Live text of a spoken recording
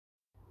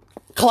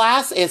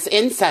Class is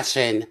in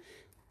session.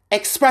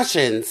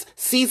 Expressions,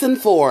 Season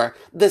 4,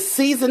 the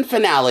season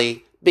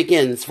finale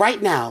begins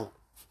right now.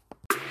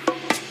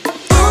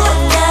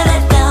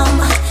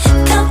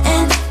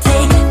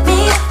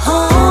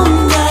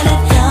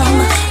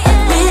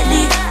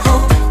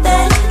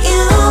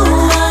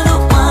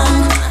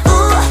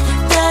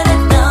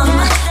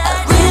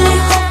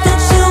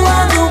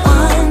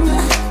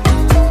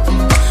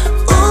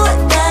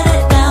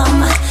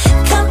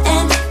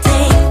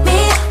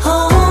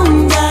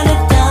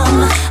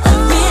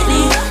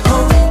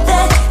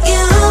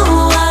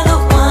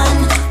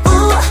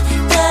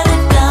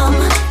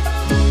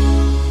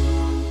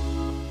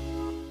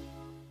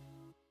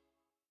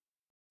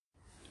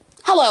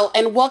 Hello,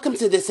 and welcome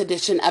to this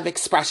edition of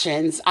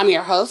Expressions. I'm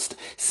your host,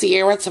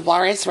 Sierra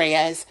Tavares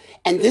Reyes,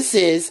 and this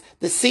is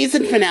the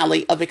season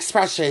finale of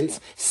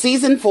Expressions,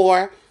 Season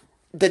 4,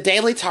 The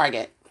Daily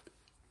Target.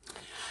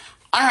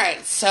 All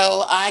right,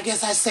 so I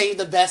guess I saved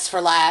the best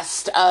for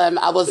last.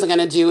 I wasn't going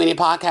to do any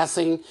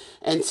podcasting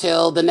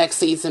until the next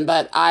season,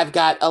 but I've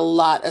got a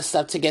lot of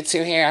stuff to get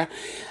to here.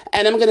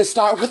 And I'm going to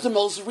start with the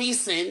most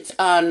recent.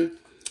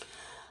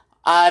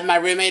 My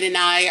roommate and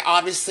I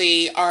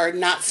obviously are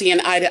not seeing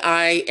eye to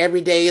eye.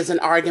 Every day is an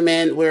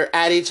argument. We're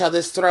at each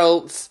other's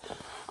throats.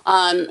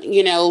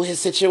 His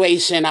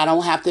situation, I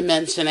don't have to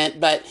mention it,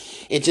 but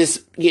it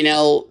just,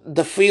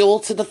 the fuel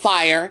to the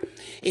fire,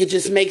 it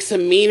just makes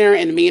him meaner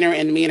and meaner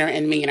and meaner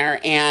and meaner.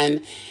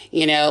 And,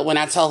 when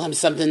I tell him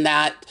something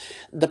that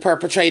the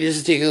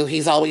perpetrators do,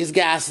 he's always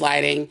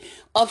gaslighting,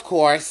 of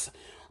course.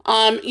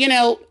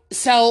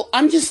 So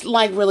I'm just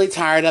really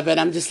tired of it.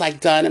 I'm just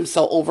done. I'm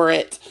so over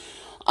it.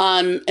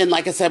 And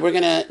like I said, we're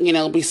going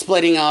to, be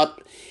splitting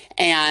up,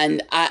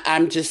 and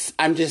I'm just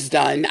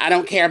done. I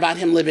don't care about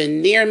him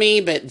living near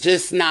me, but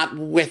just not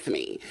with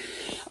me.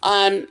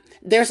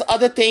 There's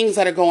other things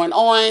that are going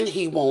on.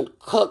 He won't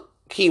cook.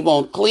 He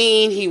won't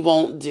clean. He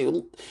won't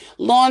do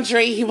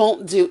laundry. He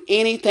won't do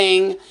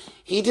anything.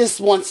 He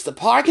just wants to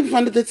park in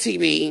front of the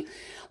TV,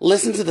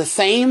 listen to the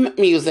same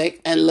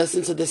music, and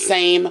listen to the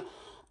same,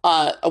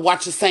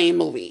 watch the same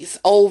movies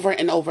over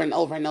and over and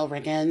over and over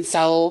again.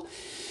 So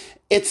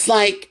it's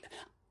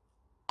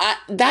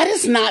that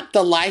is not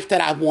the life that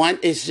I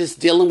want. It's just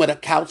dealing with a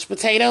couch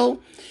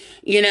potato.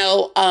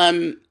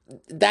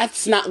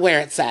 That's not where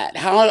it's at.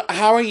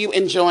 How are you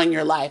enjoying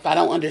your life? I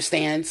don't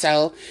understand.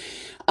 So,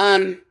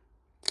 so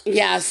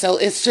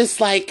it's just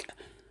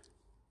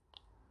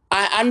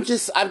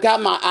I've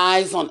got my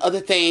eyes on other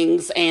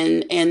things,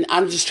 and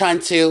I'm just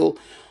trying to,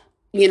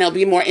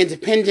 be more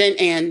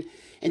independent and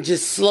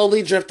just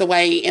slowly drift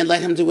away and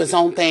let him do his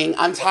own thing.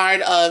 I'm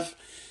tired of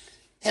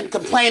him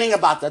complaining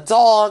about the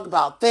dog,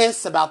 about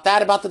this, about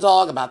that, about the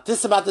dog, about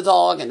this, about the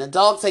dog, and the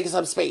dog takes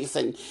up space,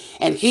 and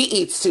he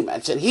eats too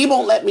much, and he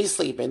won't let me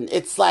sleep, and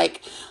it's wah.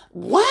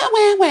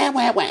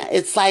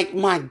 It's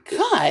my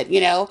God,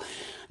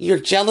 you're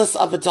jealous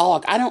of a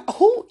dog.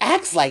 Who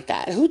acts like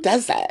that? Who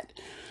does that?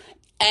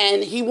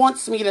 And he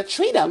wants me to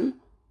treat him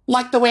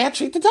like the way I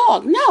treat the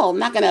dog. No, I'm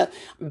not going to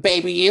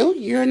baby you.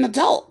 You're an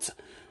adult.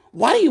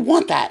 Why do you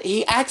want that?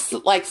 He acts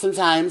like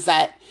sometimes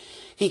that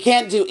he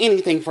can't do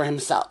anything for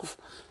himself.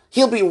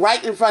 He'll be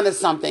right in front of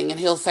something and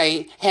he'll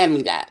say, hand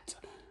me that.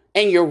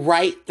 And you're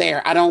right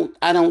there. I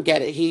don't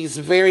get it. He's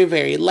very,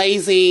 very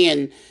lazy.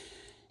 And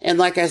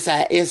like I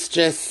said, it's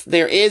just,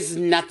 there is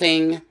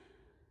nothing.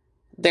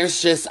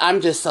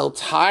 I'm just so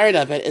tired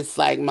of it. It's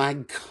my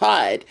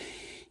God,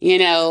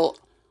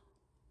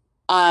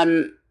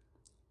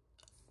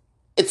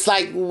 it's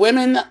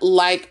women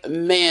like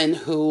men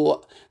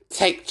who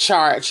take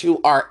charge, who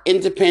are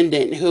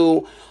independent,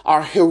 who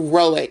are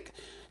heroic,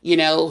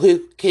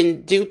 who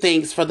can do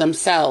things for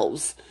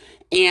themselves.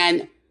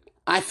 And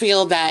I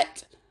feel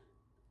that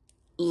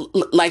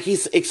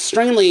he's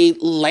extremely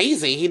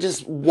lazy. He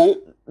just won't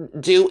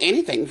do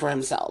anything for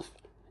himself.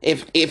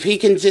 If he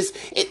can do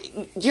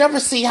you ever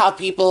see how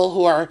people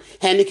who are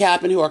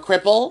handicapped and who are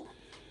crippled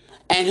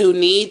and who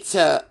need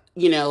to,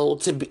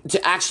 to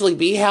actually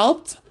be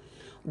helped?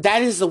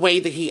 That is the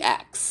way that he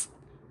acts.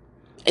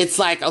 It's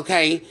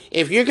okay,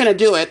 if you're going to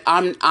do it,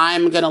 I'm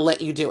going to let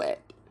you do it.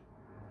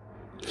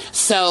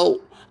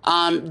 So,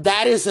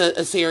 that is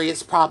a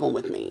serious problem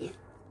with me,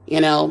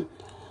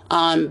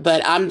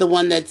 but I'm the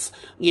one that's,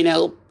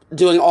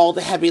 doing all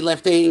the heavy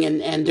lifting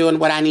and doing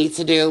what I need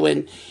to do.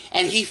 And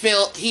he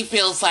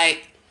feels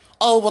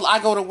oh, well, I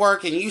go to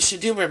work and you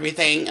should do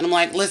everything. And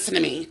I'm listen to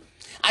me.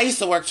 I used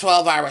to work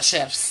 12-hour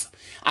shifts.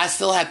 I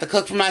still have to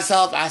cook for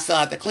myself. I still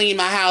have to clean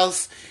my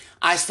house.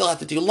 I still have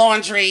to do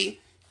laundry.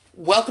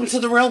 Welcome to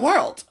the real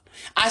world.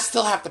 I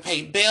still have to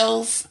pay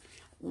bills.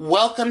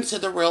 Welcome to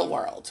the real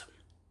world.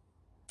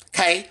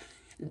 Okay?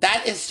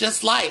 That is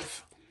just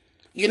life.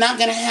 You're not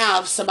going to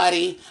have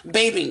somebody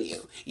babying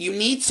you. You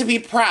need to be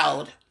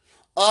proud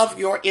of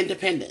your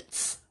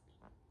independence.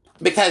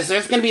 Because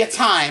there's going to be a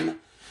time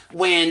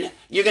when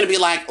you're going to be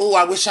oh,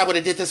 I wish I would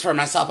have did this for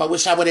myself. I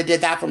wish I would have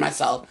did that for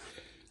myself.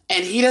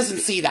 And he doesn't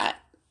see that.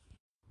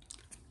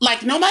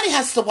 Nobody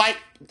has to wipe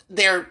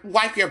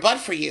your butt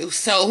for you.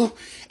 So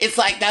it's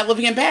that would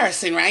be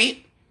embarrassing,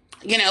 right?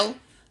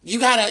 you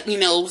gotta,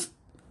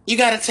 you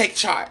gotta take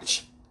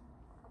charge.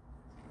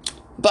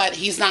 But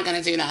he's not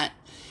gonna do that.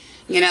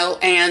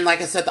 And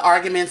like I said, the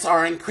arguments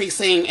are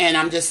increasing, and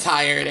I'm just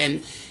tired.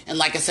 And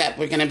like I said,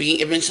 we're going to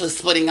be eventually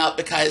splitting up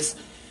because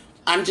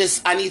I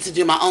need to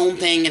do my own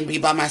thing and be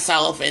by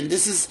myself. And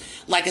this is,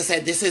 like I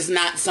said, this is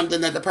not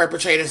something that the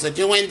perpetrators are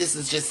doing. This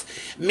is just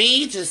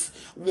me just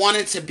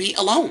wanting to be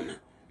alone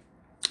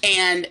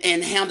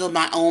and handle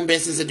my own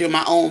business and do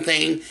my own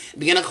thing,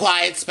 be in a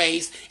quiet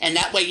space. And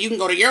that way you can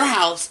go to your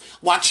house,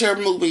 watch your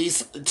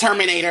movies,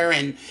 Terminator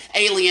and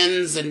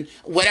Aliens and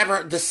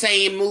whatever, the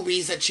same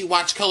movies that you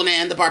watch,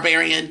 Conan the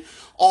Barbarian,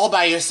 all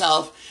by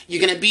yourself.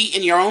 You're going to be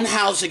in your own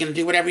house. You're going to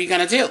do whatever you're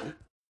going to do.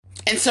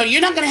 And so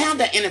you're not going to have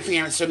that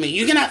interference with me.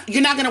 You're not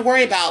going to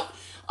worry about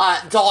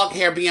dog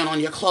hair being on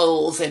your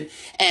clothes and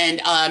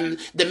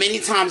the many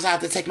times I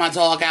have to take my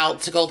dog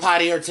out to go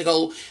potty or to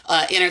go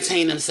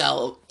entertain him.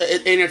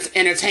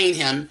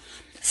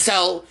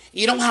 So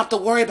you don't have to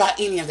worry about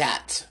any of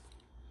that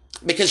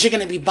because you're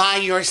going to be by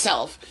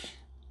yourself.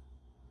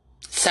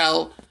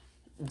 So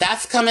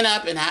that's coming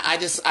up, and I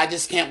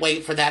just can't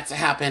wait for that to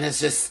happen. It's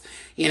just,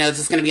 it's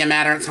just going to be a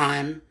matter of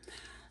time.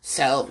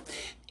 So,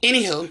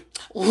 anywho,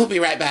 we'll be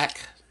right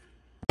back.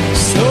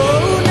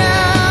 So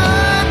now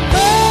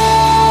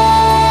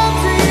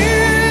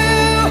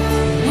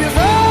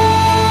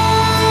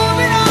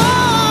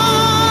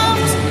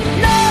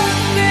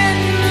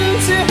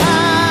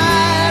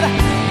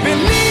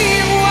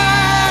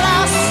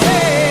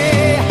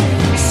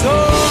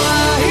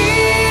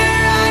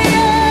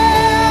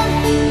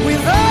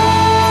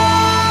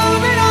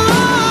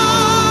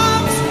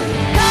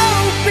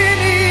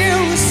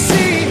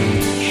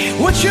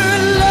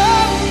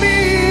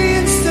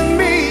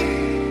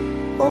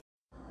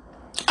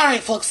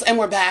Alright folks, and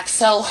we're back.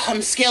 So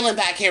I'm scaling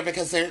back here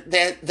because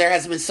there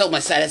has been so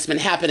much that has been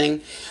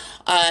happening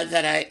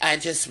that I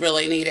just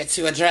really needed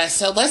to address.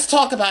 So let's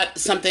talk about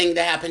something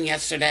that happened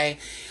yesterday.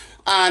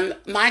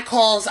 My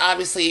calls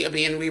obviously are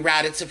being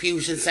rerouted to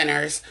fusion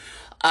centers.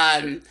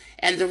 And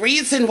the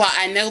reason why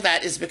I know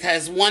that is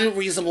because one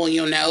reason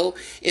you'll know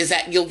is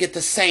that you'll get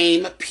the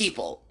same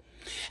people.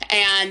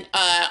 And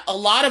a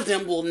lot of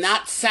them will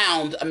not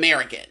sound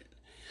American.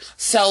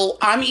 So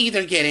I'm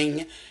either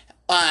getting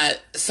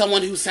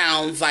someone who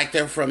sounds like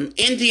they're from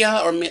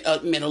India or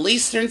Middle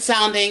Eastern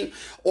sounding,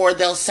 or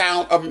they'll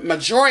sound, a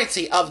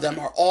majority of them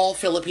are all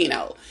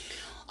Filipino.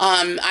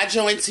 I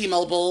joined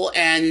T-Mobile,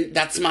 and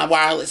that's my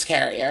wireless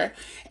carrier.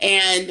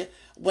 And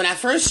when I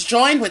first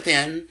joined with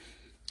them,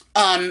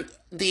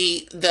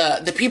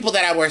 the people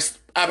that I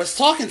was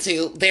talking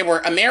to, they were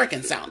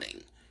American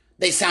sounding.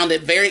 They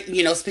sounded very,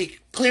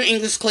 speak clear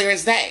English, clear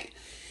as day.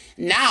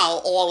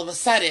 Now, all of a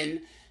sudden,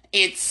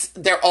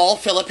 they're all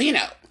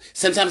Filipino.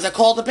 Sometimes I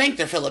call the bank,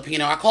 they're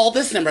Filipino. I call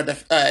this number,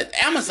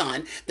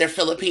 Amazon, they're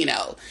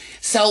Filipino.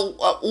 So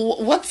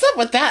what's up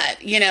with that?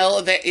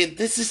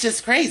 This is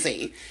just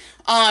crazy.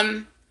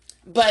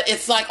 But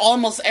it's like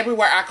almost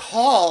everywhere I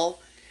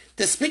call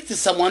to speak to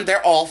someone,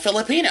 they're all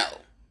Filipino.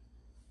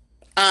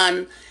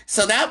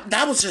 So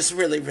that was just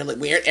really, really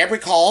weird. Every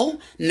call,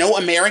 no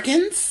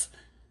Americans.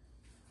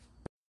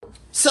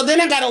 So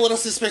then I got a little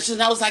suspicious,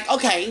 and I was like,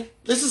 okay,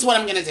 this is what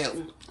I'm going to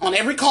do. On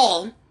every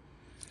call,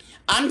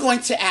 I'm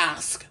going to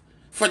ask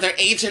for their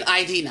agent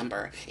ID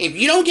number. If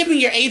you don't give me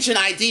your agent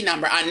ID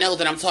number, I know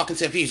that I'm talking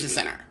to a fusion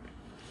center.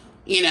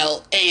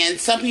 And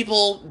some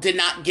people did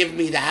not give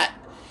me that.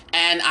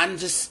 And I'm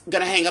just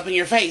going to hang up in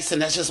your face.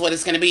 And that's just what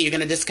it's going to be. You're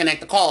going to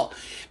disconnect the call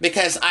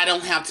because I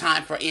don't have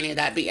time for any of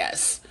that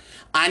BS.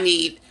 I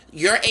need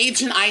your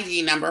agent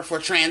ID number for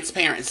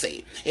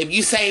transparency. If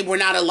you say we're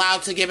not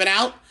allowed to give it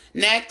out,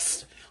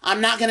 next, I'm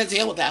not going to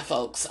deal with that,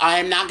 folks. I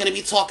am not going to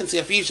be talking to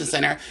a fusion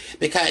center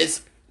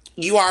because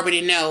you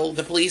already know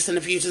the police and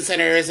the fusion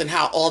centers and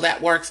how all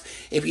that works.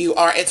 If you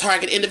are a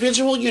target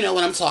individual, you know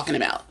what I'm talking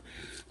about.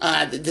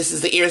 This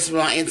is the ears of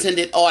my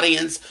intended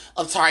audience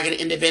of targeted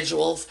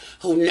individuals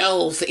who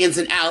knows the ins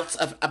and outs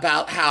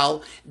about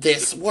how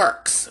this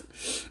works.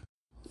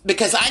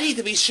 Because I need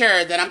to be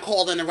sure that I'm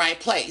called in the right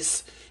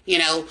place,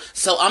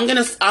 So I'm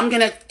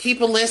gonna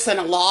keep a list and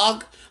a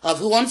log of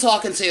who I'm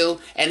talking to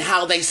and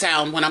how they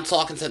sound when I'm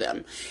talking to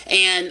them.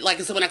 And like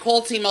I said, when I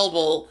called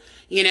T-Mobile,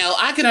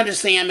 I can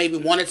understand maybe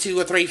 1 or 2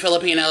 or 3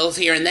 Filipinos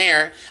here and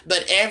there,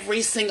 but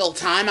every single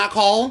time I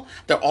call,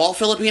 they're all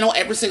Filipino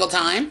every single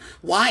time.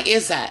 Why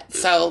is that?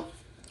 So,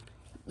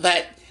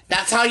 but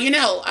that's how I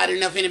don't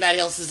know if anybody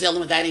else is dealing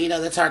with that,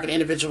 and the target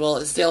individual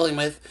is dealing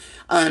with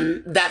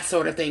that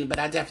sort of thing, but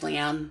I definitely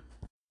am.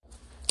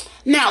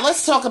 Now,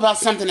 let's talk about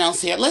something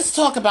else here. Let's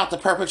talk about the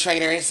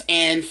perpetrators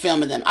and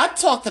filming them. I've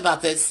talked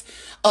about this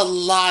a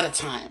lot of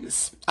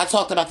times.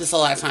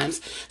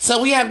 So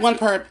we had one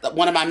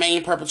of my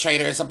main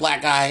perpetrators, a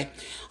black guy.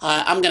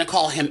 I'm going to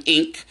call him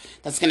Ink.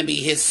 That's going to be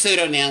his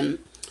pseudonym.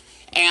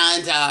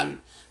 And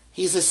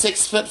he's a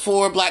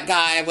 6'4" black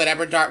guy,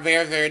 whatever, dark,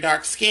 very, very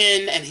dark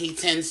skin. And he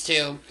tends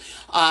to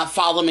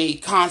follow me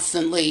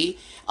constantly,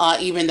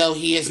 even though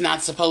he is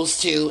not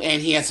supposed to.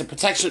 And he has a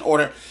protection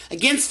order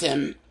against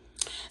him.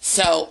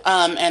 So,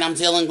 and I'm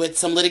dealing with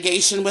some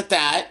litigation with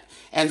that.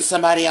 and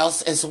somebody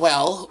else as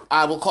well.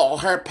 I will call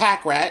her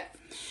Pack Rat.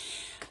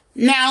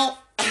 Now,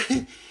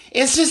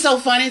 it's just so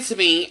funny to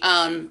me.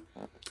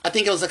 I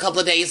think it was a couple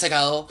of days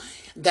ago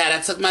that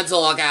I took my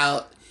dog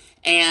out,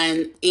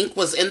 and Ink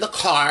was in the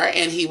car,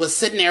 and he was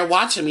sitting there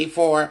watching me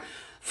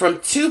from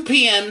 2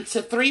 p.m.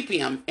 to 3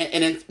 p.m.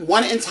 in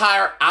one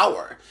entire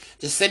hour.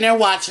 Just sitting there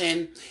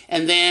watching,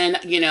 and then,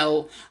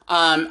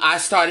 I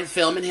started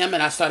filming him,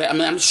 and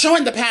I'm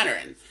showing the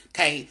pattern,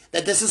 okay,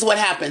 that this is what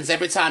happens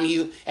every time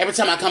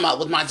I come out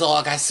with my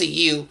dog, I see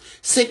you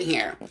sitting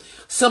here.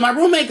 So my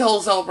roommate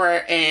goes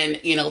over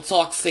and,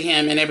 talks to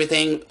him and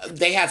everything.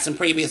 They had some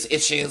previous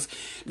issues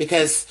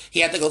because he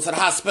had to go to the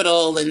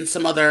hospital and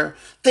some other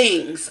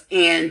things.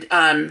 And,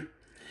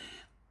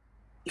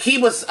 he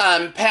was,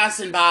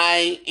 passing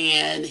by,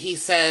 and he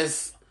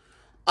says,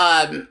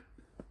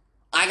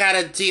 I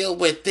gotta deal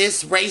with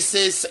this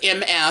racist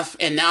MF,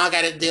 and now I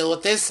gotta deal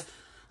with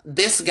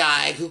this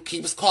guy who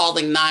keeps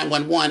calling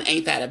 911.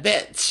 Ain't that a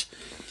bitch?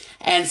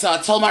 And so I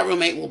told my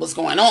roommate what was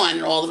going on,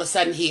 and all of a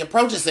sudden he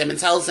approaches him and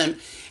tells him,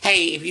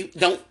 hey, if you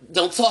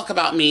don't talk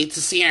about me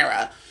to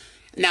Sierra.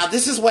 Now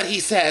this is what he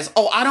says.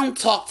 Oh, I don't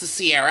talk to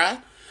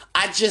Sierra.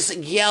 I just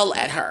yell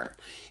at her.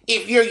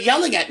 If you're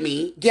yelling at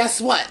me, guess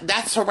what?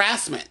 That's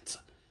harassment.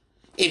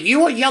 If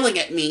you are yelling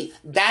at me,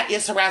 that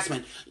is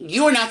harassment.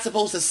 You are not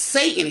supposed to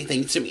say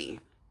anything to me.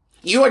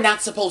 You are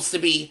not supposed to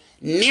be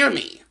near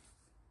me.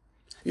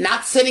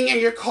 Not sitting in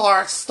your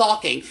car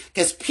stalking,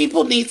 because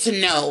people need to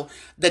know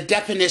the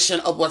definition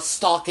of what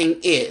stalking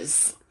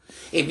is.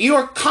 If you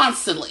are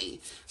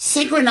constantly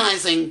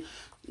synchronizing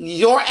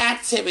your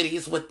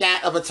activities with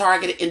that of a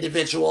targeted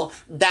individual,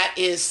 that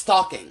is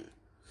stalking.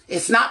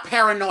 It's not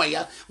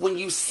paranoia when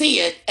you see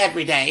it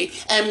every day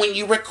and when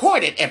you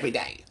record it every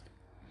day.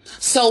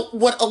 So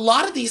what a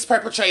lot of these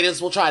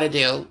perpetrators will try to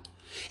do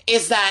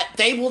is that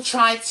they will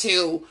try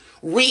to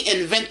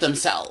reinvent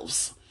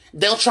themselves.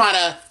 They'll try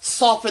to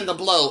soften the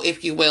blow,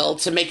 if you will,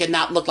 to make it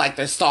not look like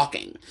they're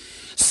stalking.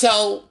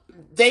 So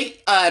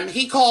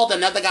he called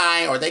another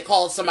guy, or they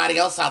called somebody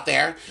else out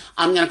there.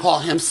 I'm going to call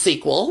him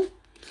Sequel.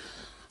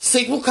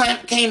 Sequel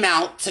came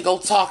out to go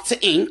talk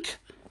to Ink,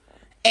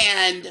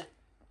 and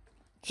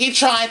he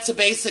tried to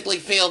basically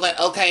feel that,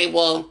 okay,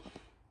 well,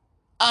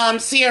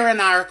 Sierra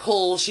and I are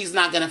cool. She's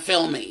not going to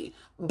film me.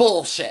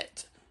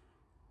 Bullshit.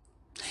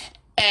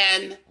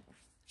 And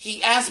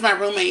he asked my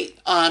roommate,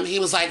 he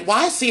was like,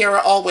 why is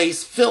Sierra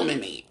always filming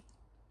me?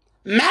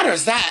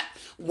 Matters that.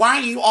 Why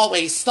are you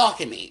always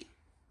stalking me?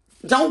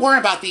 Don't worry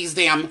about these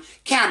damn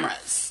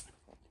cameras.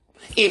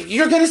 If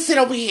you're going to sit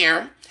over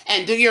here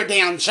and do your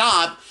damn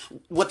job,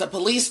 what the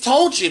police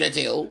told you to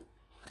do,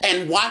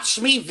 and watch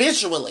me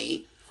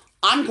visually,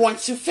 I'm going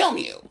to film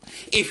you.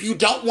 If you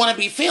don't want to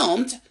be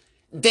filmed,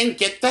 then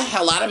get the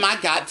hell out of my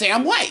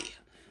goddamn way.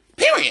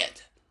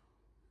 Period.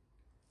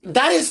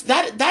 That is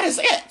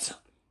it.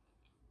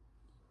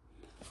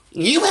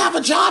 You have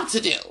a job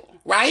to do,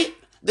 right?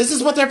 This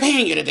is what they're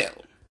paying you to do.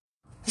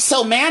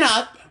 So man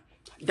up.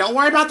 Don't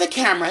worry about the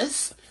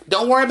cameras.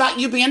 Don't worry about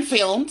you being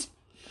filmed.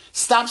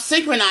 Stop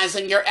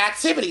synchronizing your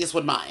activities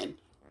with mine.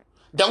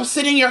 Don't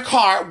sit in your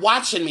car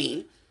watching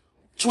me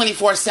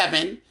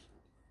 24/7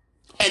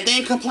 and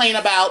then complain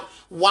about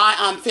why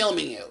I'm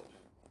filming you.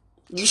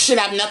 You should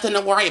have nothing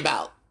to worry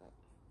about.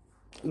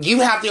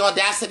 You have the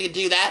audacity to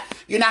do that.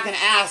 You're not going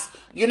to ask.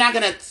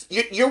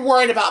 You're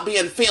worried about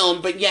being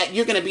filmed, but yet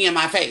you're going to be in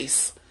my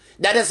face.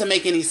 That doesn't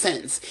make any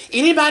sense.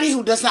 Anybody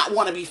who does not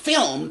want to be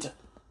filmed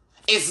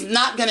is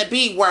not going to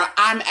be where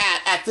I'm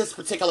at this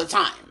particular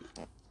time.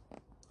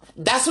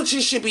 That's what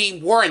you should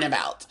be worrying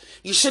about.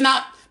 You should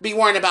not be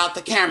worrying about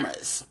the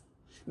cameras,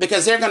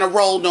 because they're going to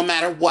roll no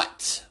matter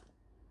what.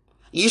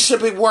 You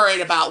should be worried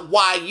about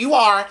why you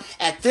are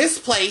at this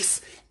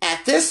place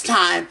at this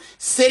time,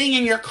 sitting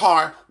in your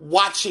car,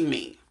 watching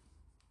me.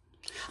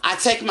 I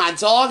take my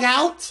dog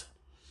out.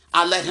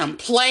 I let him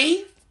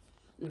play.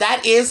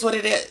 That is what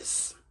it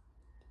is.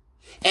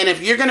 And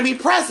if you're going to be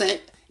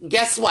present,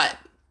 guess what?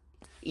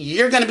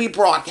 You're going to be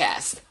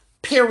broadcast.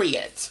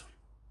 Period.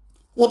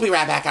 We'll be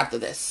right back after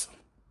this.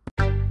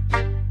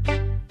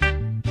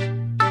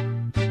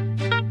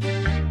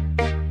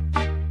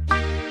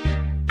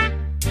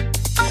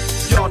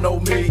 Know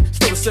me,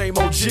 still the same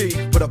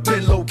OG, but I've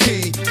been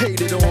low-key,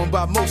 hated on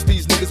by most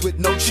these niggas with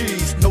no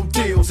cheese, no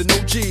deals and no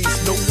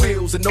G's, no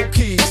wheels and no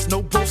keys,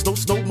 no boats, no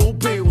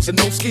snowmobiles and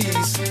no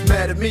skis.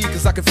 Mad at me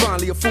cause I can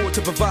finally afford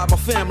to provide my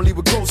family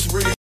with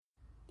groceries.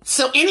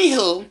 So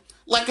anywho,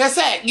 like I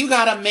said, you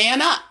gotta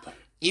man up.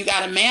 You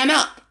gotta man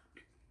up.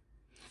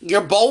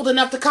 You're bold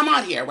enough to come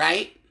out here,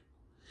 right?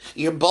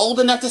 You're bold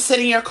enough to sit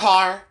in your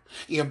car.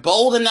 You're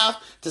bold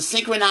enough to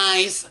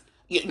synchronize,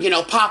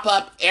 pop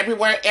up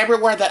everywhere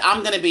that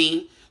I'm going to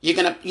be, you're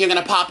going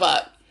to pop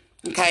up.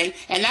 Okay.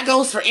 And that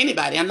goes for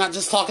anybody. I'm not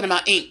just talking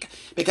about Ink,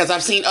 because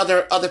I've seen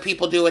other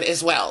people do it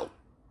as well.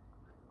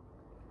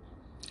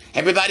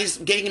 Everybody's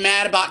getting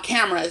mad about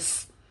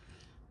cameras,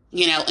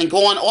 and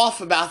going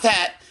off about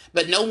that.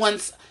 But no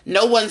one's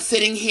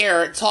sitting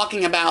here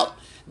talking about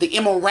the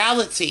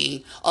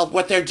immorality of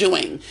what they're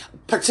doing,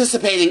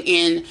 participating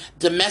in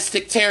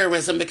domestic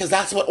terrorism, because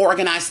that's what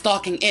organized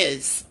stalking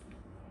is.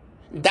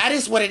 That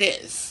is what it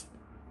is.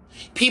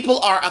 People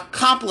are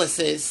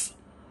accomplices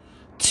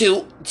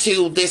to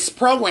this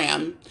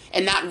program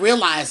and not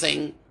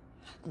realizing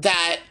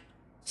that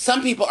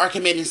some people are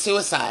committing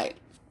suicide.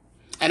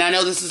 And I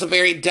know this is a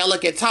very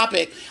delicate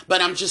topic,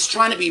 but I'm just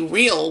trying to be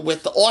real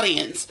with the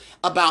audience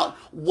about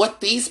what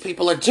these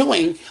people are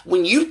doing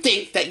when you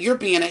think that you're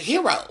being a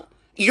hero.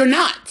 You're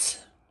not.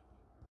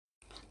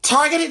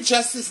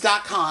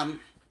 TargetedJustice.com.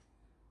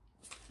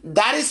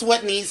 That is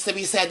what needs to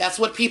be said. That's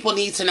what people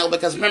need to know,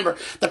 because remember,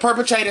 the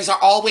perpetrators are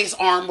always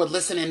armed with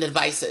listening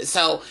devices.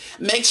 So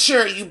make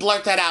sure you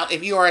blurt that out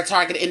if you are a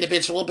targeted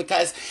individual,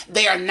 because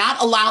they are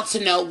not allowed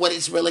to know what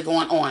is really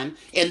going on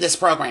in this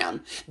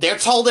program. They're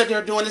told that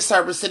they're doing a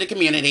service to the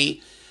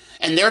community,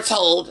 and they're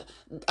told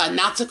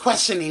not to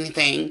question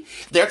anything.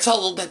 They're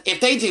told that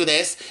if they do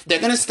this, they're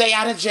going to stay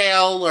out of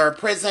jail or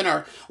prison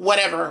or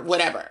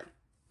whatever.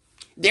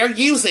 They're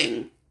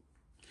using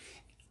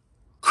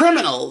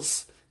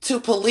criminals to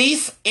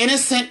police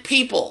innocent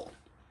people.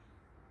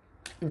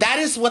 That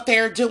is what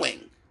they're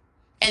doing.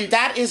 And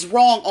that is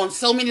wrong on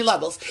so many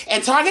levels.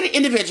 And targeted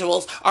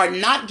individuals are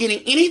not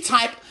getting any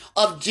type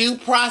of due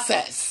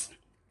process.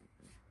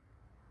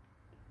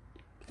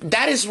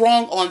 That is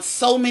wrong on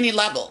so many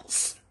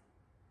levels.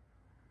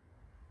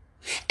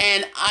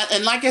 And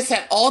like I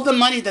said, all the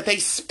money that they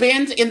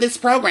spend in this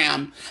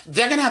program,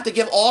 they're going to have to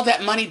give all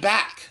that money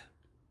back.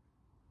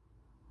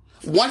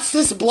 Once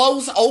this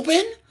blows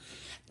open,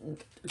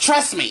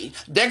 trust me,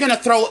 they're going to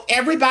throw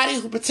everybody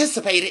who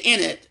participated in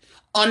it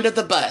under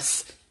the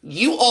bus.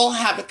 You all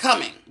have it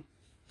coming.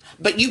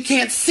 But you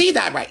can't see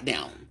that right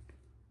now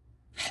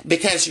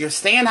because you're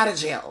staying out of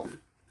jail.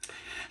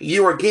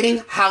 You are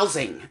getting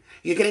housing.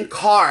 You're getting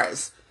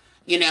cars.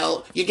 You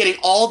know, you're getting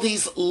all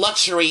these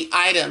luxury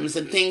items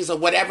and things or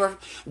whatever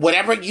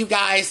you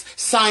guys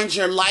signed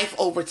your life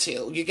over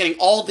to. You're getting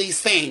all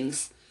these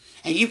things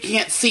and you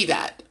can't see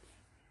that.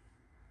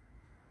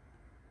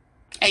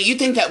 And you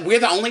think that we're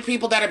the only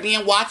people that are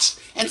being watched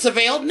and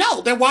surveilled?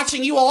 No, they're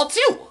watching you all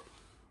too.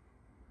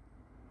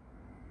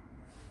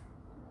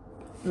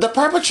 The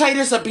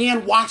perpetrators are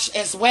being watched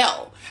as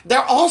well.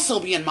 They're also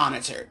being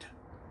monitored.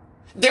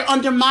 They're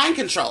under mind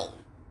control.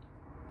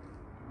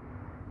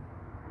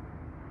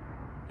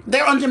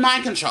 They're under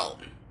mind control.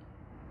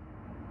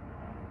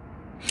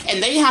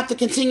 And they have to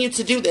continue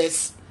to do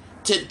this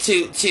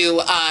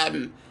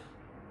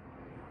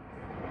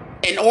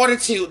in order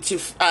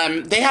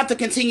they have to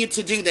continue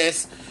to do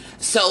this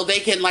so they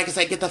can, like I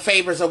said, get the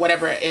favors or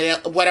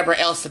whatever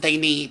else that they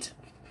need.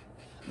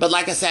 But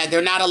like I said,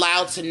 they're not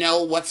allowed to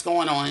know what's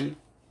going on.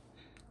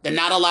 They're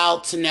not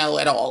allowed to know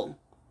at all.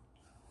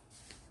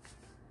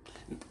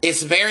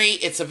 It's a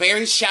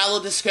very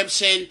shallow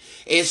description.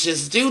 It's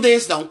just do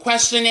this, don't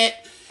question it.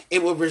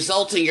 It will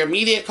result in your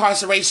immediate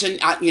incarceration.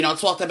 I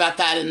talked about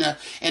that in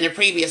the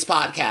previous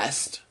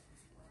podcast.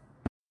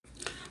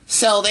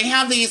 So they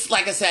have these,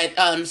 like I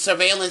said,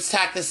 surveillance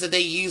tactics that they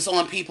use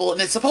on people,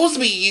 and it's supposed to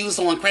be used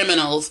on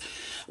criminals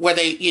where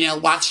they,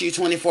 watch you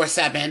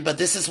 24/7, but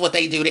this is what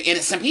they do to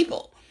innocent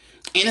people.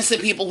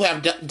 Innocent people who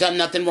have done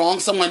nothing wrong.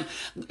 Someone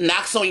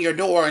knocks on your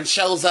door and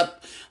shows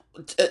up,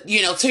 to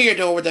your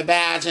door with a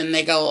badge, and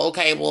they go,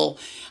 okay, well,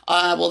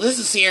 this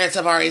is Sierra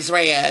Tavares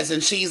Reyes,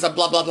 and she's a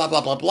blah, blah, blah,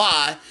 blah, blah,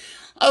 blah.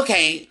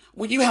 Okay,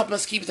 will you help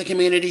us keep the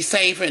community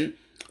safe? And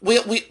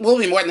we'll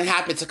be more than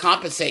happy to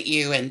compensate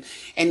you, and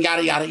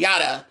yada, yada,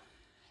 yada.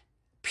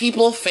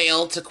 People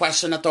fail to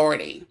question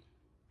authority.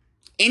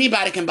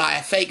 Anybody can buy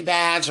a fake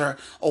badge or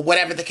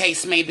whatever the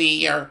case may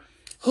be, or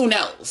who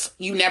knows?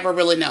 You never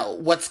really know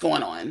what's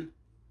going on.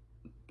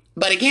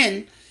 But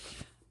again,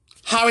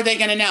 how are they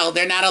going to know?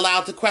 They're not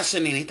allowed to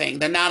question anything.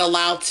 They're not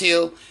allowed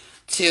to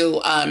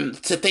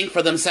think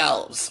for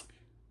themselves.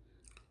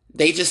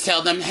 They just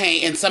tell them,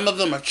 hey, and some of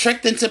them are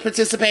tricked into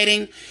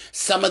participating.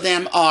 Some of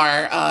them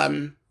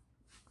are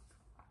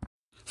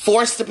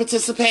forced to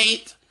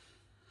participate.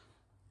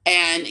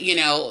 And,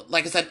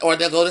 like I said, or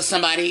they'll go to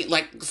somebody,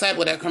 like I said,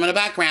 with a criminal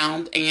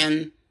background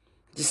and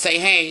just say,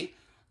 hey,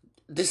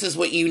 this is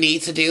what you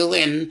need to do.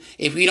 And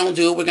if you don't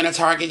do it, we're going to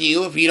target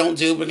you. If you don't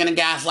do it, we're going to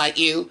gaslight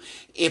you.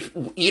 If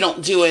you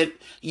don't do it,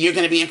 you're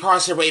going to be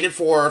incarcerated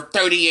for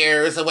 30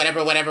 years or whatever.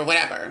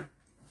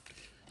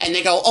 And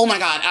they go, oh my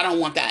God, I don't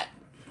want that.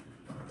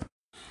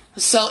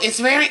 So it's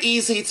very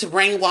easy to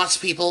brainwash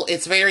people.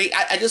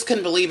 I just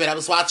couldn't believe it. I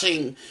was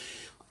watching,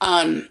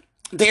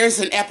 there's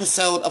an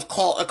episode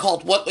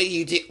called What Would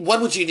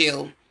You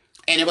Do?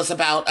 And it was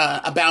about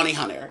a bounty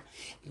hunter.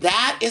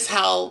 That is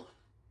how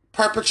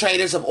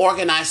perpetrators of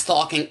organized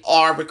stalking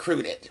are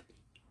recruited.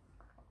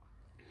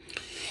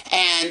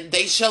 And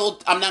they showed,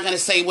 I'm not going to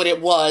say what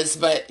it was,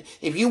 but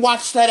if you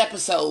watch that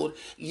episode,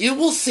 you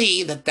will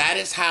see that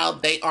is how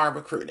they are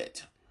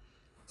recruited.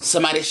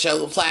 Somebody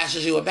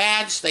flashes you a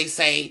badge. They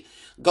say,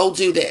 go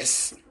do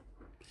this.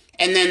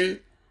 And then,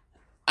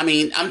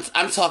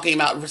 I'm talking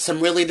about some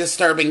really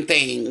disturbing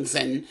things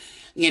and,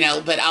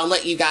 but I'll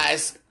let you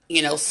guys,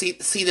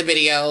 see the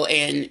video,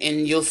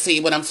 and you'll see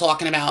what I'm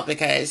talking about,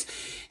 because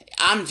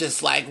I'm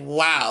just like,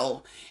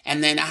 wow.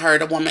 And then I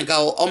heard a woman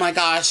go, oh my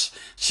gosh.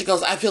 She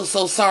goes, I feel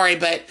so sorry,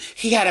 but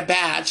he had a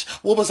badge.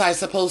 What was I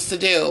supposed to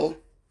do?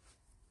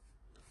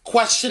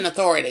 Question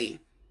authority.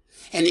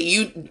 And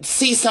you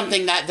see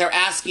something that they're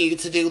asking you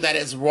to do that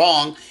is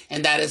wrong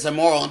and that is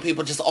immoral, and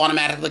people just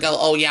automatically go,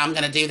 oh yeah, I'm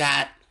going to do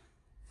that.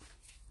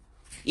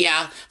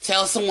 Yeah,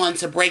 tell someone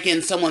to break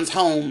in someone's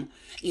home.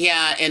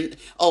 Yeah, and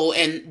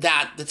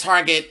that the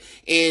target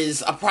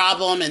is a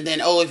problem, and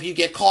then, if you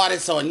get caught,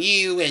 it's on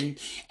you,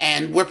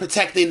 and we're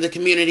protecting the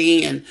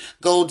community, and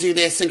go do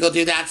this and go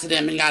do that to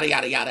them, and yada,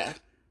 yada, yada.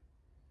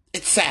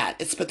 It's sad.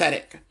 It's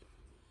pathetic.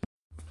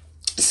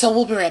 So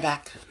we'll be right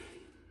back.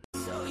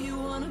 So you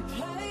wanna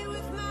play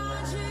with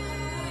magic?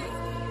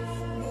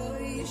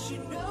 Boy, you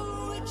should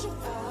know what you're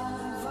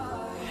falling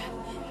for.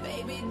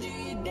 Baby, do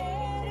you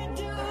dare to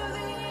do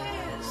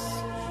this?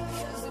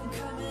 'Cause I'm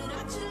coming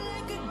at you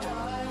like a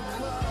dark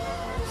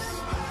horse.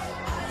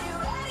 Are you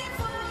ready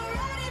for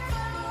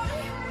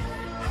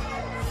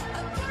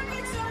a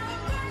perfect storm?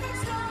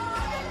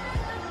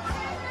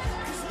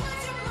 'Cause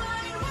what's your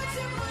mind?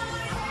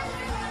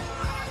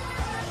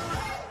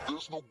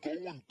 There's no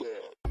going back.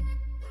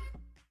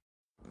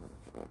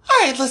 All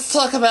right, let's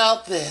talk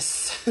about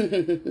this.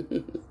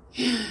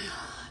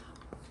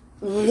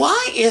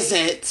 Why is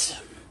it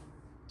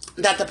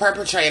that the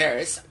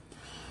perpetrators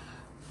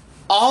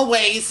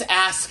always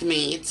ask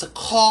me to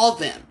call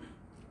them?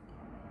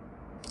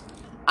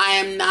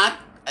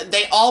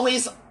 They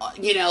always,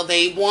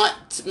 they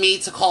want me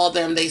to call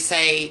them. They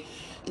say,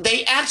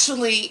 they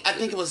actually, I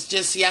think it was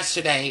just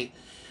yesterday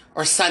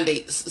or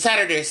Saturday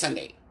or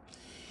Sunday,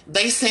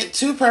 they sent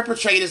 2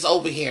 perpetrators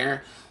over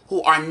here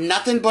who are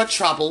nothing but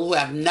trouble, who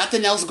have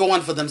nothing else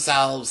going for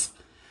themselves.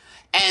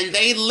 And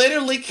they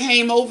literally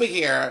came over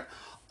here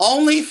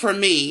only for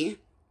me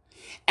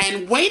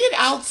and waited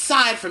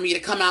outside for me to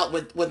come out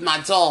with my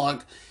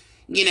dog,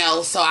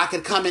 so I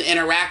could come and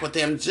interact with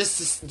them,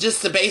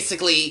 just to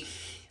basically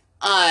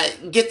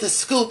get the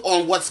scoop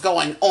on what's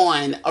going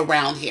on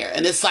around here.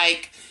 And it's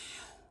like,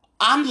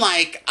 I'm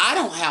like, I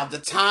don't have the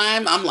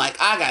time. I'm like,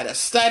 I gotta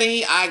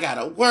study, I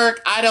gotta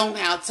work, I don't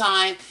have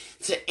time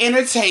to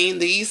entertain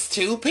these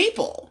 2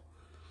 people.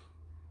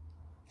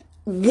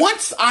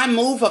 Once I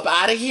move up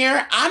out of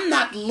here, I'm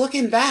not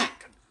looking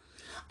back.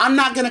 I'm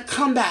not going to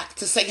come back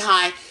to say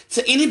hi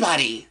to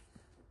anybody.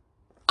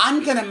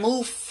 I'm going to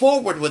move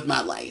forward with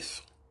my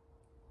life.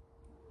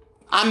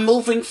 I'm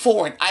moving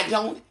forward. I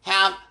don't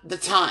have the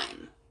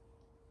time.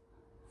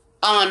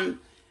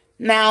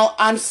 Now,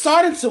 I'm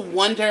starting to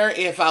wonder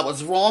if I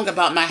was wrong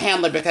about my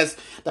handler, because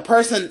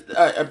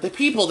the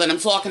people that I'm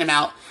talking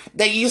about,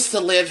 they used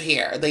to live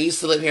here. They used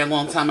to live here a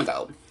long time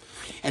ago.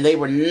 And they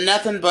were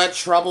nothing but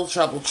trouble.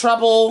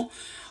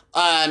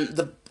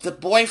 The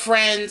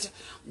boyfriend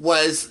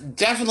was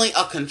definitely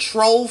a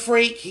control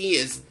freak. He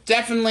is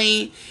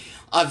definitely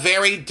a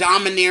very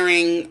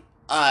domineering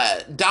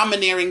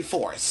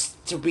force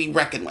to be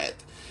reckoned with.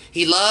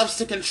 He loves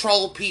to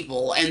control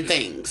people and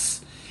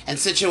things and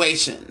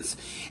situations.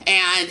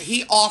 And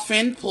he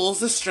often pulls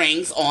the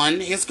strings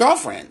on his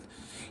girlfriend.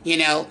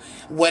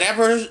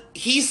 Whatever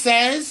he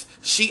says,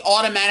 she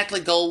automatically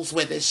goes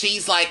with it.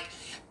 She's like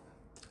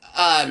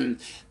the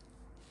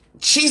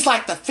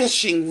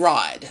fishing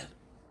rod,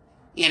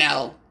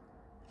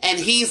 and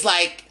he's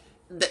like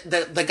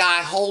the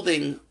guy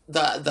holding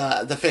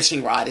the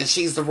fishing rod, and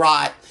she's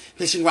the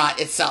fishing rod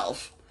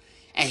itself.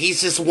 And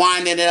he's just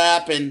winding it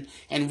up and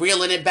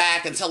reeling it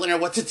back and telling her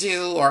what to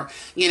do, or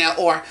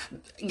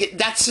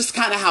that's just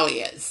kind of how he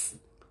is.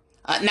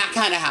 Not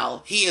kind of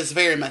how. He is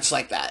very much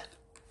like that.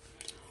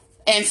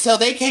 And so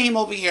they came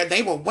over here.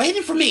 They were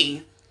waiting for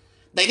me.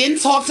 They didn't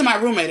talk to my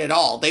roommate at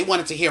all. They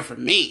wanted to hear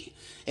from me.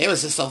 It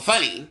was just so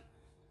funny.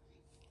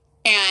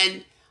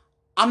 And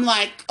I'm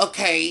like,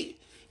 okay,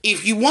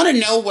 if you want to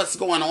know what's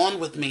going on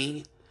with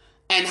me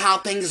and how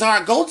things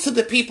are, go to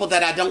the people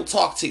that I don't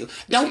talk to.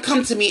 Don't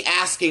come to me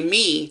asking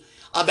me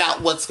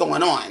about what's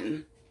going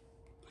on.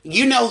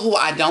 You know who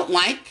I don't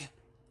like.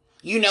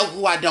 You know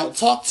who I don't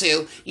talk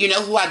to. You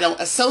know who I don't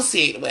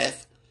associate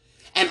with.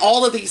 And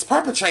all of these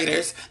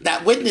perpetrators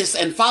that witness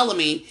and follow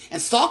me and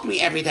stalk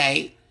me every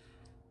day,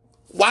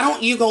 why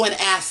don't you go and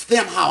ask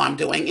them how I'm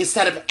doing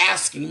instead of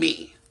asking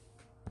me?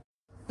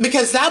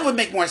 Because that would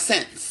make more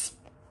sense.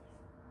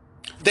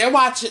 They're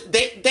watching.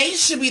 They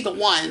should be the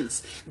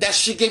ones that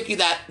should give you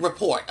that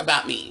report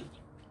about me,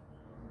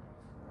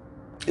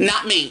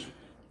 not me.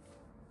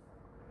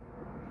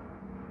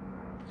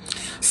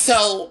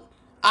 So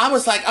I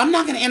was like, I'm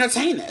not going to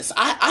entertain this.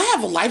 I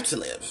have a life to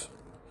live.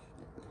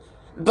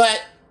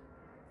 But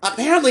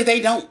apparently they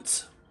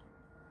don't.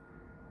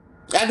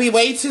 I'd be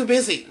way too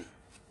busy.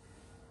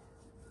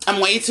 I'm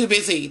way too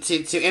busy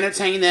to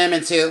entertain them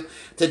and to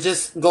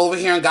just go over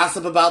here and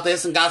gossip about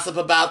this and gossip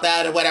about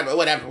that or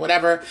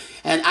whatever.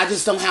 And I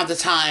just don't have the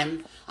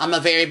time. I'm a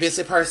very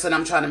busy person.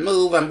 I'm trying to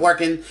move. I'm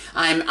working.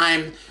 I'm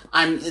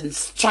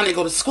trying to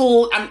go to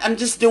school. I'm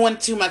just doing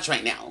too much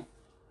right now.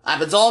 I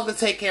have a dog to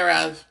take care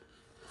of.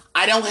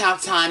 I don't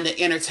have time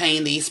to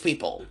entertain these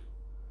people.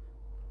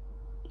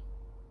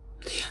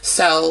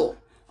 So,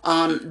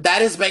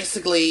 that is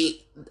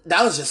basically,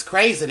 that was just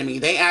crazy to me.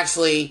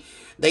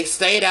 They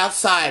stayed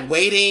outside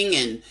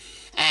waiting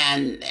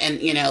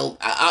and you know,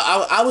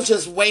 I was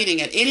just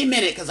waiting at any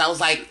minute because I was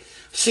like,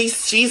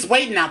 she's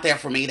waiting out there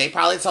for me. They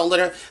probably told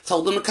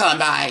them to come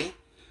by.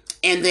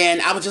 And then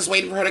I was just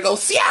waiting for her to go,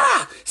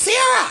 Sierra,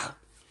 Sierra,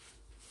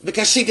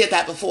 because she did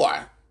that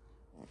before.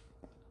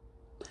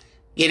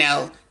 You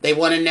know, they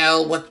want to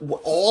know what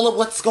all of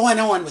what's going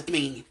on with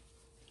me.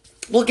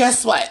 Well,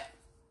 guess what?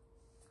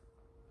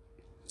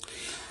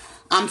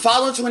 I'm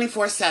followed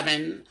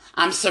 24/7.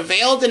 I'm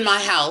surveilled in my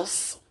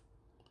house.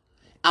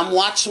 I'm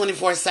watched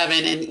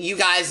 24/7, and you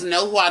guys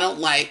know who I don't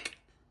like.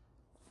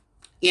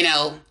 You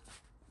know,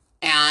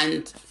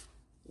 and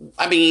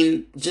I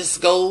mean,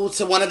 just go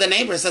to one of the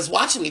neighbors that's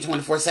watching me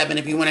 24/7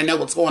 if you want to know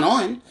what's going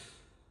on.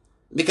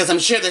 Because I'm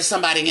sure there's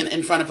somebody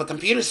in front of a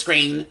computer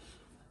screen,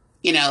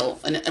 you know,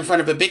 in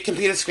front of a big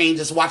computer screen,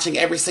 just watching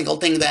every single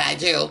thing that I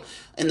do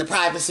in the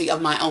privacy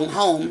of my own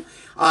home,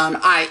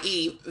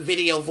 i.e.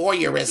 video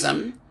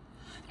voyeurism.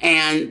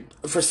 And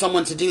for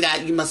someone to do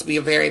that, you must be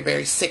a very,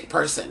 very sick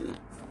person.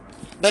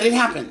 But it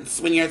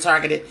happens when you're a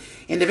targeted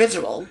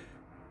individual.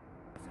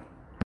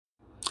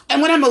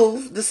 And when I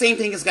move, the same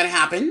thing is going to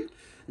happen.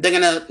 They're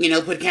going to, you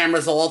know, put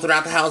cameras all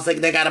throughout the house.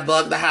 They got to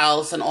bug the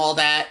house and all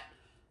that.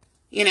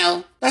 You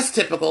know, that's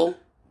typical.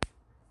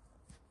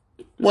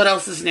 What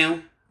else is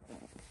new?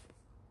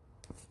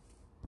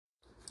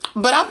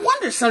 But I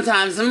wonder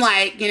sometimes, I'm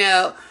like, you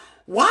know,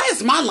 why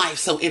is my life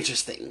so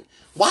interesting?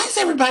 Why is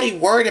everybody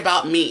worried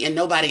about me and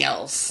nobody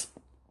else?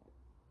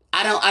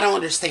 I don't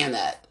understand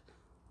that.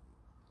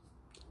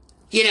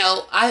 You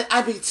know,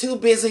 I'd be too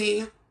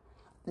busy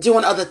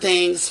doing other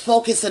things,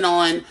 focusing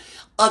on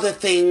other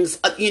things,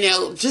 you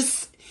know,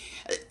 just,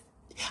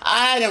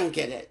 I don't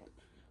get it.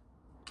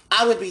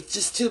 I would be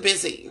just too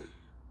busy.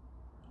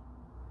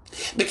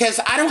 Because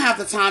I don't have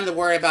the time to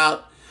worry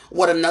about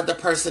what another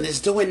person is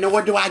doing,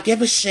 nor do I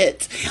give a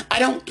shit. I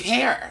don't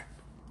care.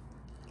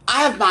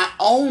 I have my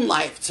own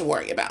life to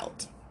worry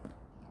about.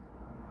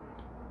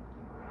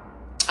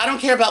 I don't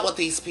care about what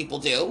these people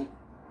do,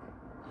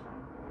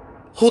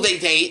 who they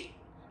date,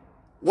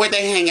 where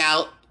they hang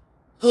out,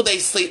 who they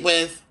sleep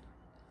with,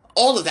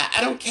 all of that.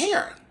 I don't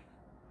care.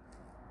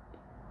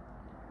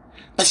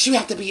 But you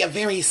have to be a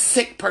very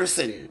sick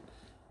person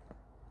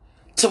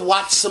to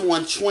watch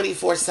someone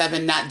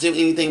 24/7 not do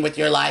anything with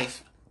your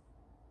life.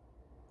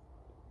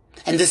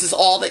 And this is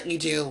all that you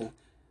do.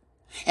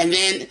 And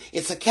then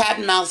it's a cat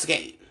and mouse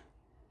game.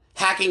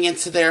 Hacking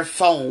into their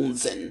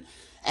phones and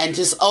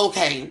just,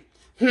 okay,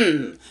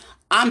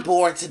 I'm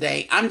bored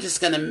today. I'm just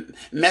going to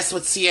mess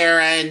with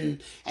Sierra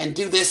and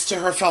do this to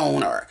her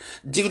phone or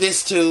do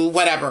this to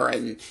whatever.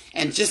 And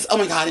just, oh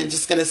my God, and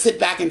just going to sit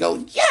back and go,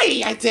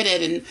 yay, I did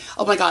it. And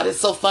oh my God, it's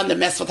so fun to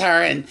mess with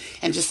her and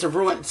just to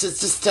ruin,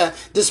 just to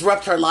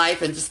disrupt her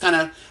life and just kind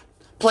of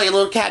play a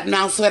little cat and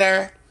mouse with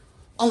her.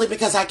 Only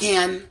because I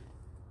can.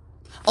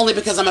 Only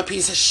because I'm a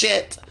piece of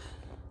shit.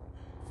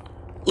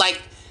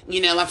 Like, you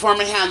know, my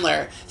former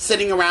handler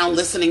sitting around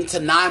listening to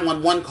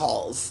 911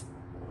 calls.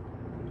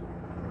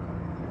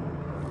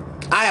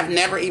 I have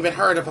never even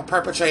heard of a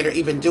perpetrator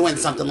even doing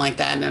something like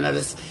that. And then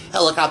there's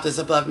helicopters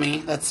above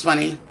me. That's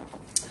funny.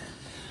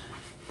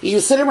 You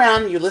sit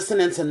around, you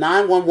listening to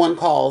 911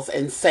 calls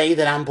and say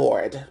that I'm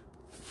bored.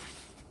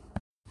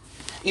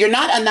 You're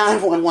not a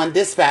 911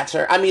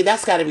 dispatcher. I mean,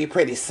 that's got to be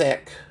pretty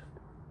sick.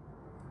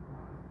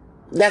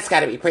 That's got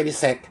to be pretty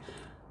sick.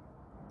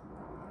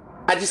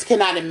 I just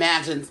cannot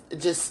imagine.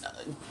 Just,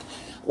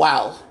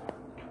 wow.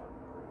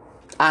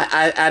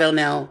 I don't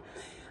know.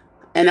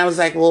 And I was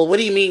like, well, what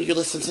do you mean you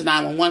listen to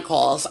 911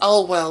 calls?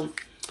 Oh, well,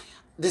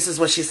 this is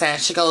what she said.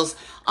 She goes,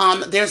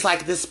 there's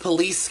like this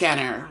police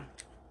scanner.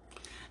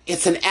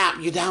 It's an app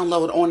you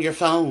download on your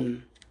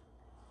phone.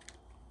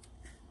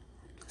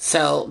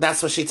 So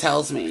that's what she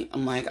tells me.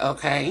 I'm like,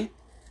 okay.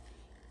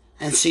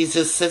 And she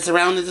just sits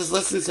around and just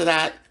listens to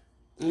that.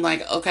 I'm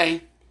like,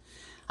 okay.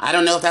 I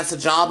don't know if that's a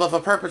job of a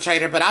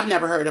perpetrator, but I've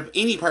never heard of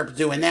any perp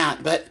doing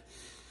that. But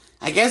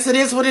I guess it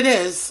is what it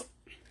is.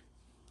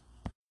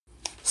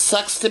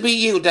 Sucks to be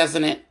you,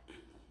 doesn't it?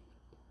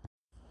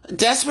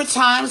 Desperate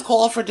times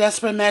call for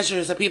desperate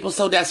measures. Are people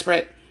so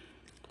desperate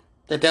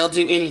that they'll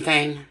do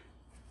anything?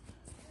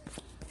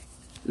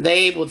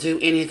 They will do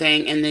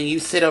anything, and then you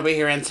sit over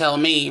here and tell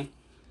me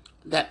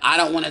that I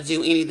don't want to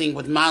do anything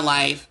with my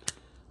life,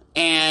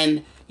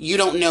 and you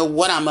don't know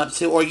what I'm up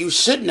to, or you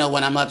should know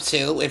what I'm up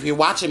to if you're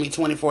watching me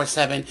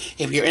 24/7,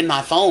 if you're in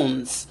my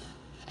phones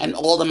and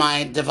all of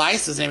my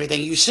devices and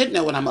everything, you should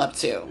know what I'm up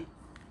to.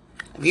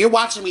 If you're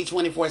watching me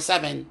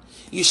 24/7,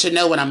 you should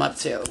know what I'm up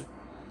to.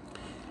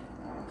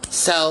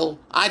 So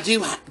I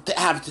do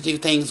have to do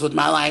things with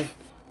my life.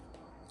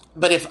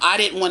 But if I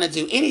didn't want to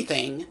do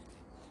anything,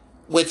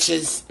 which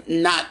is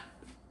not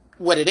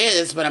what it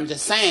is, but I'm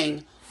just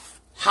saying,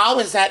 how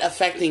is that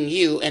affecting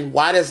you and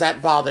why does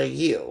that bother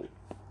you?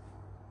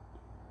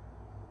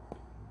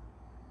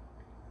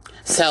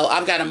 So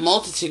I've got a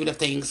multitude of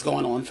things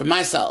going on for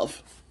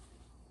myself.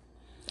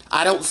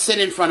 I don't sit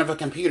in front of a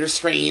computer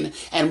screen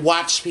and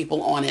watch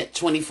people on it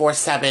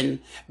 24/7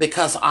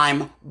 because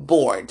I'm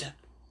bored.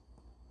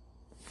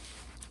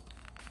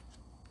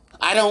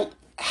 I don't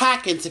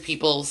hack into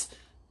people's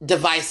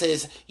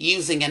devices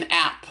using an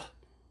app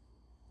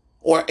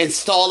or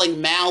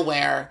installing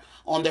malware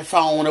on their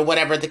phone or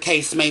whatever the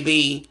case may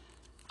be.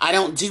 I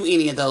don't do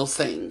any of those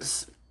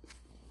things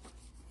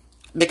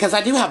because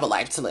I do have a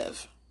life to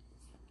live.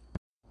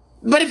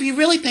 But if you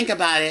really think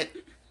about it,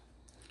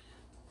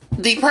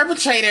 the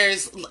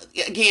perpetrators,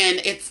 again,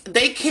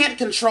 they can't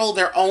control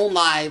their own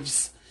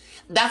lives.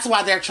 That's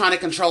why they're trying to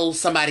control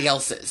somebody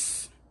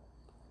else's.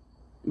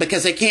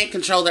 Because they can't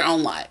control their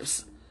own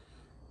lives.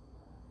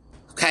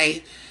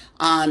 Okay?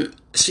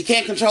 She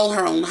can't control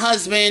her own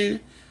husband,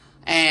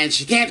 and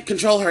she can't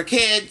control her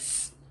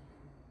kids.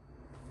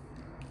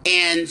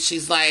 And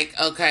she's like,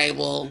 okay,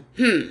 well,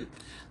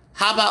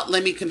 how about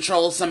let me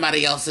control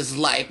somebody else's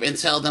life and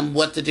tell them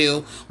what to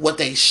do, what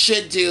they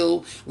should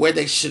do, where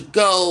they should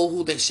go,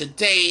 who they should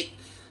date,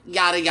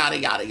 yada, yada,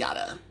 yada,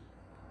 yada.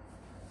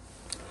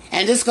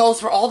 And this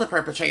goes for all the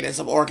perpetrators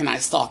of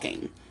organized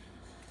stalking.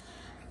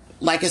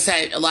 Like I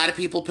said, a lot of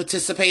people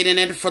participate in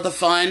it for the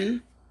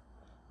fun.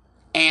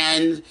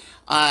 And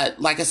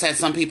like I said,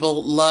 some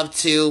people love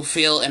to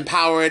feel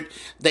empowered.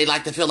 They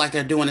like to feel like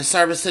they're doing a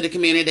service to the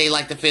community. They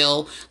like to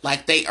feel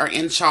like they are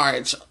in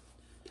charge.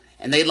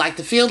 And they like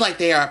to feel like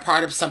they are a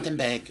part of something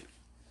big.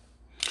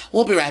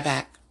 We'll be right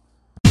back.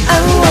 I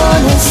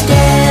wanna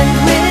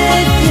stand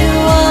with you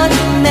on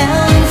a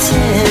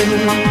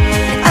mountain.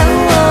 I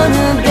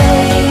wanna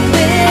bathe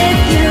with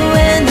you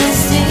in the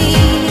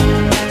sea.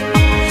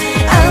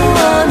 I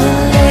wanna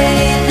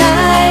lay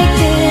like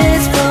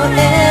this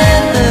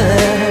forever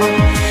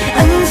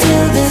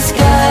until the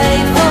sky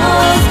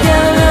falls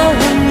down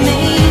over me.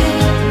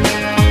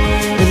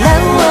 But I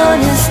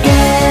wanna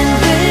stand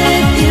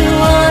with you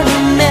on a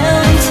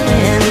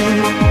mountain.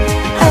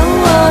 I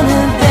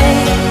wanna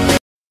bathe.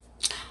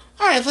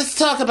 All right, let's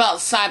talk about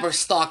cyber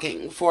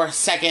stalking for a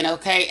second,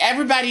 okay?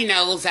 Everybody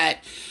knows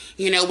that,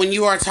 when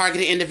you are a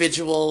targeted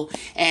individual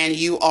and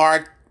you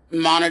are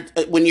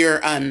when you're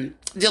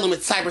dealing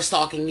with cyber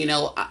stalking, you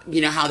know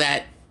how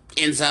that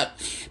ends up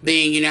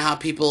being, how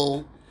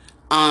people,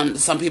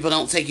 some people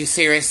don't take you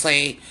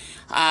seriously.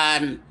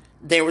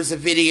 There was a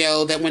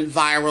video that went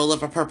viral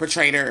of a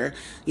perpetrator,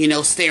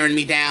 staring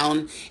me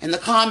down. In the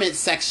comments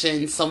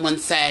section, someone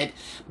said,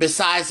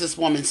 besides this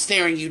woman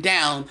staring you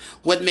down,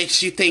 what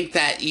makes you think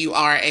that you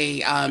are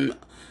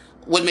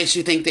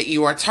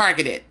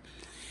targeted?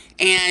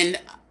 And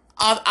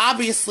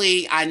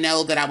obviously, I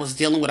know that I was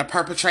dealing with a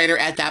perpetrator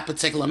at that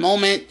particular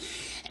moment.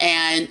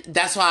 And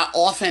that's why I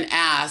often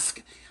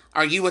ask,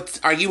 are you a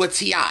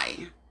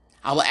TI?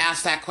 I will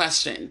ask that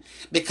question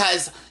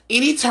because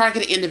any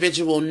targeted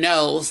individual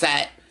knows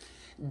that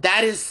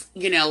is,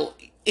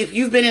 if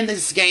you've been in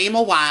this game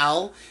a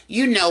while,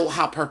 you know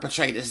how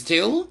perpetrators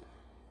do.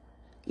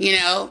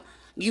 I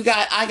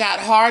got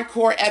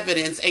hardcore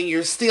evidence and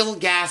you're still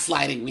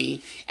gaslighting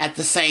me at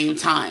the same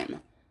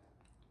time.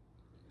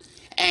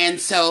 And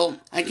so,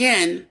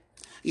 again,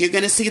 you're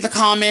going to see the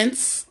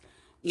comments,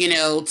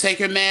 take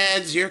your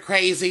meds, you're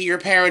crazy, you're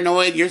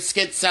paranoid, you're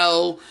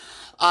schizo.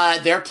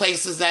 There are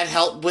places that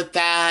help with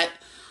that.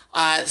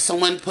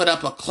 Someone put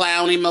up a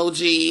clown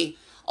emoji,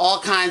 all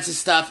kinds of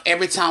stuff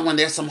every time when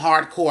there's some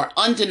hardcore,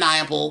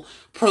 undeniable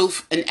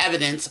proof and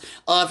evidence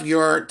of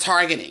your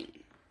targeting.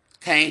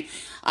 Okay?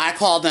 I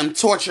call them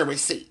torture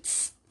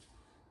receipts.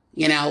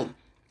 Here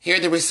are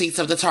the receipts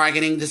of the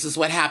targeting. This is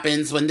what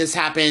happens when this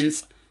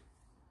happens.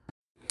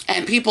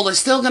 And people are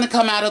still going to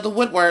come out of the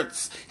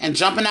woodworks and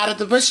jumping out of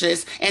the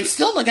bushes and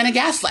still are going to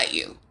gaslight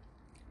you.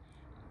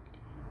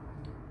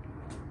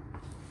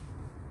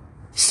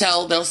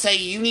 So they'll say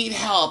you need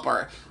help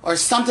or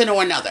something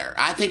or another.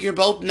 I think you're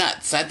both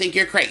nuts. I think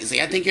you're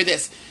crazy. I think you're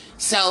this.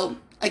 So,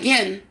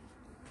 again,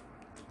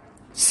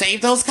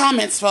 save those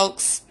comments,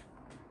 folks.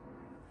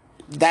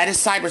 That is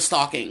cyber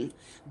stalking.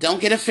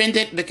 Don't get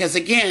offended because,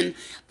 again,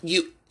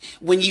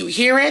 when you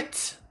hear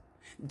it,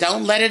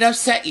 don't let it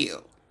upset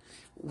you.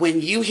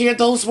 When you hear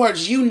those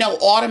words, you know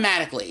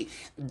automatically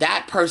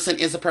that person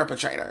is a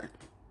perpetrator.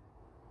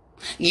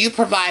 You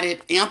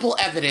provided ample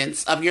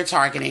evidence of your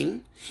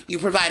targeting. You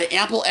provided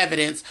ample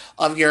evidence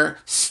of your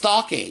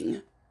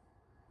stalking,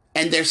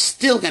 and they're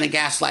still going to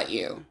gaslight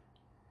you.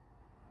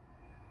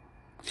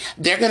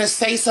 They're going to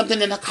say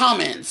something in the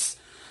comments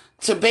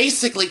to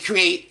basically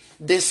create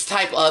this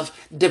type of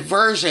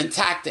diversion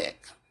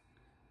tactic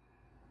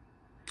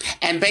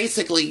and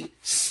basically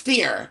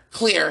steer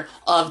clear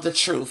of the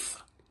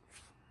truth.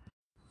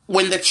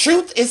 When the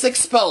truth is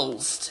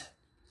exposed,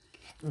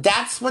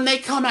 that's when they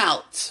come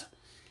out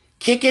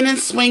kicking and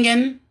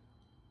swinging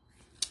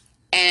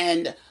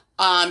and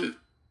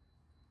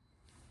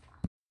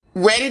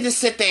ready to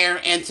sit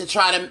there and to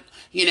try to,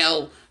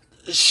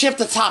 shift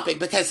the topic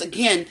because,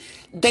 again,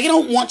 they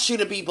don't want you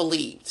to be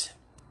believed.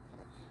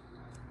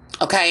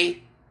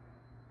 Okay?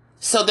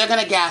 So they're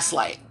going to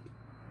gaslight.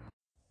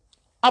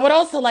 I would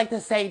also like to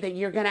say that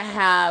you're going to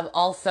have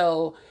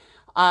also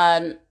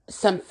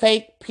some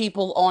fake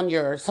people on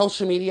your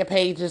social media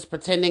pages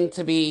pretending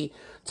to be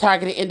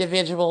targeted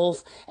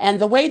individuals. And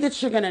the way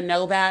that you're going to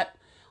know that,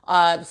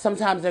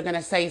 sometimes they're going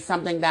to say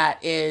something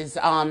that is,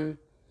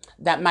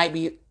 that might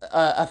be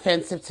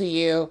offensive to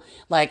you,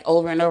 like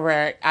over and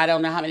over. I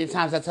don't know how many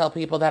times I tell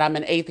people that I'm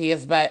an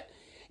atheist, but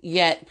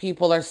yet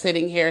people are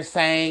sitting here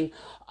saying,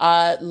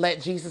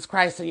 let Jesus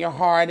Christ in your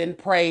heart and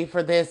pray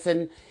for this.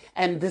 And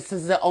this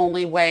is the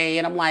only way.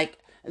 And I'm like,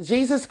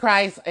 Jesus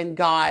Christ and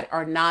God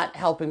are not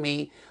helping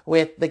me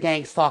with the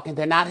gang stalking.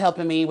 They're not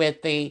helping me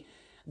with the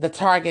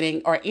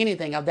targeting or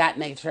anything of that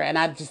nature. And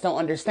I just don't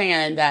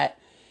understand that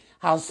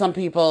how some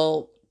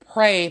people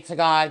pray to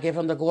God, give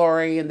him the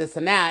glory and this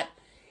and that,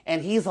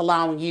 and he's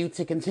allowing you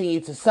to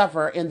continue to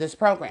suffer in this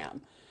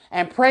program.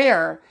 And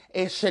prayer,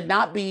 it should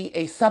not be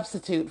a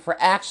substitute for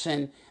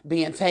action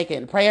being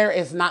taken. Prayer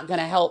is not going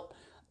to help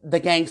the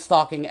gang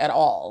stalking at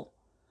all.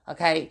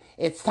 Okay?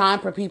 It's time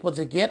for people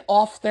to get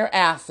off their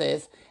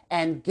asses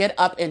and get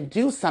up and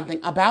do something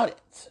about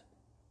it.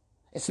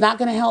 It's not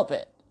going to help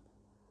it.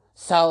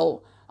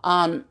 So,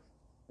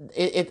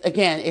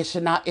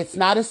 it's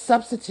not a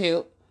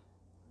substitute.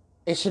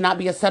 It should not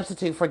be a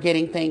substitute for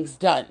getting things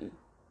done.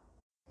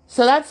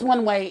 So that's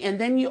one way.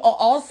 And then you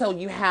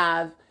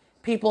have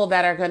people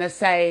that are going to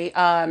say,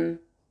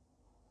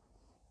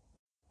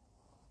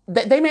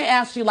 they may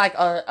ask you like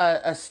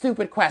a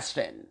stupid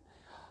question.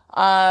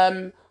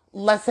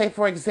 Let's say,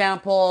 for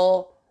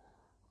example,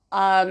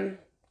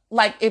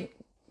 like if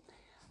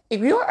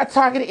you're a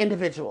targeted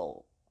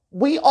individual,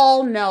 we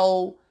all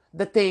know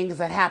the things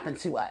that happen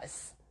to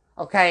us.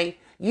 Okay.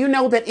 You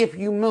know that if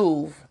you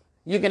move,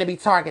 you're going to be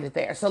targeted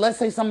there. So let's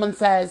say someone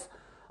says,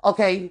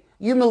 okay,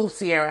 you move,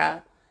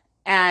 Sierra,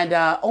 and,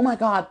 oh my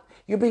God,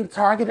 you're being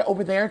targeted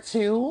over there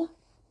too?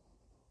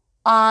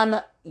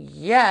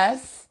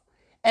 Yes.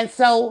 And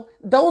so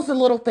those are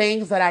little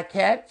things that I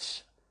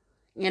catch,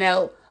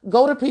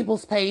 go to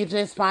people's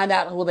pages, find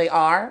out who they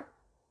are.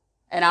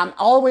 And I'm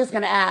always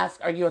going to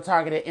ask, are you a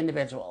targeted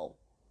individual?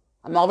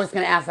 I'm always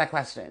going to ask that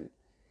question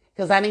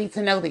because I need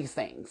to know these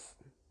things.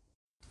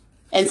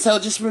 And so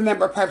just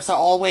remember, perps are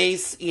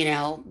always,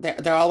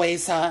 they're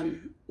always,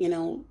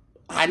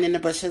 hiding in the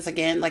bushes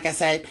again. Like I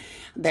said,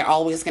 they're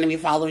always going to be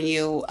following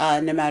you,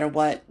 no matter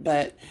what.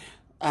 But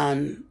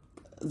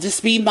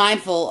just be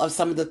mindful of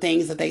some of the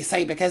things that they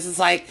say, because it's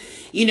like,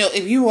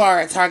 if you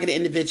are a targeted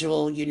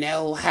individual, you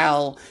know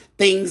how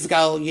things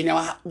go,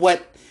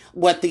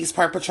 what these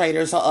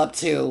perpetrators are up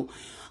to.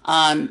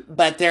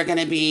 But they're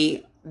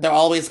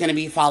always going to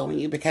be following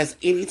you, because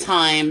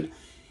anytime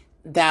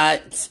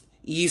that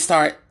you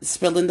start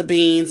spilling the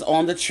beans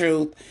on the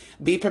truth,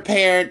 be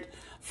prepared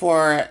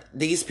for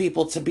these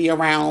people to be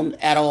around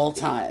at all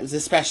times,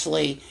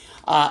 especially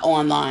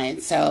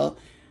online. So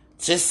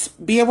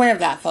just be aware of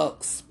that,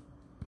 folks.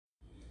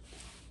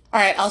 All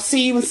right, I'll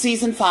see you in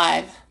season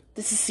 5.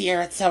 This is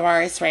Sierra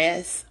Tavares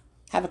Reyes.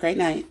 Have a great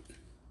night.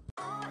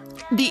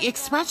 The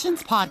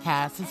Expressions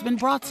podcast has been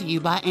brought to you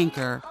by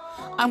Anchor.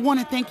 I want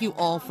to thank you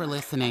all for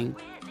listening.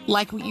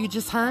 Like what you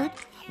just heard?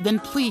 Then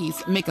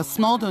please make a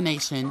small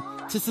donation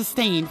to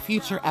sustain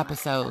future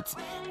episodes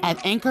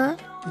at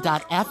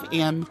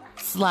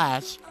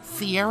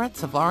anchor.fm/Sierra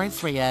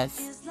Tavares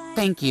Reyes.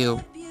 Thank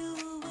you.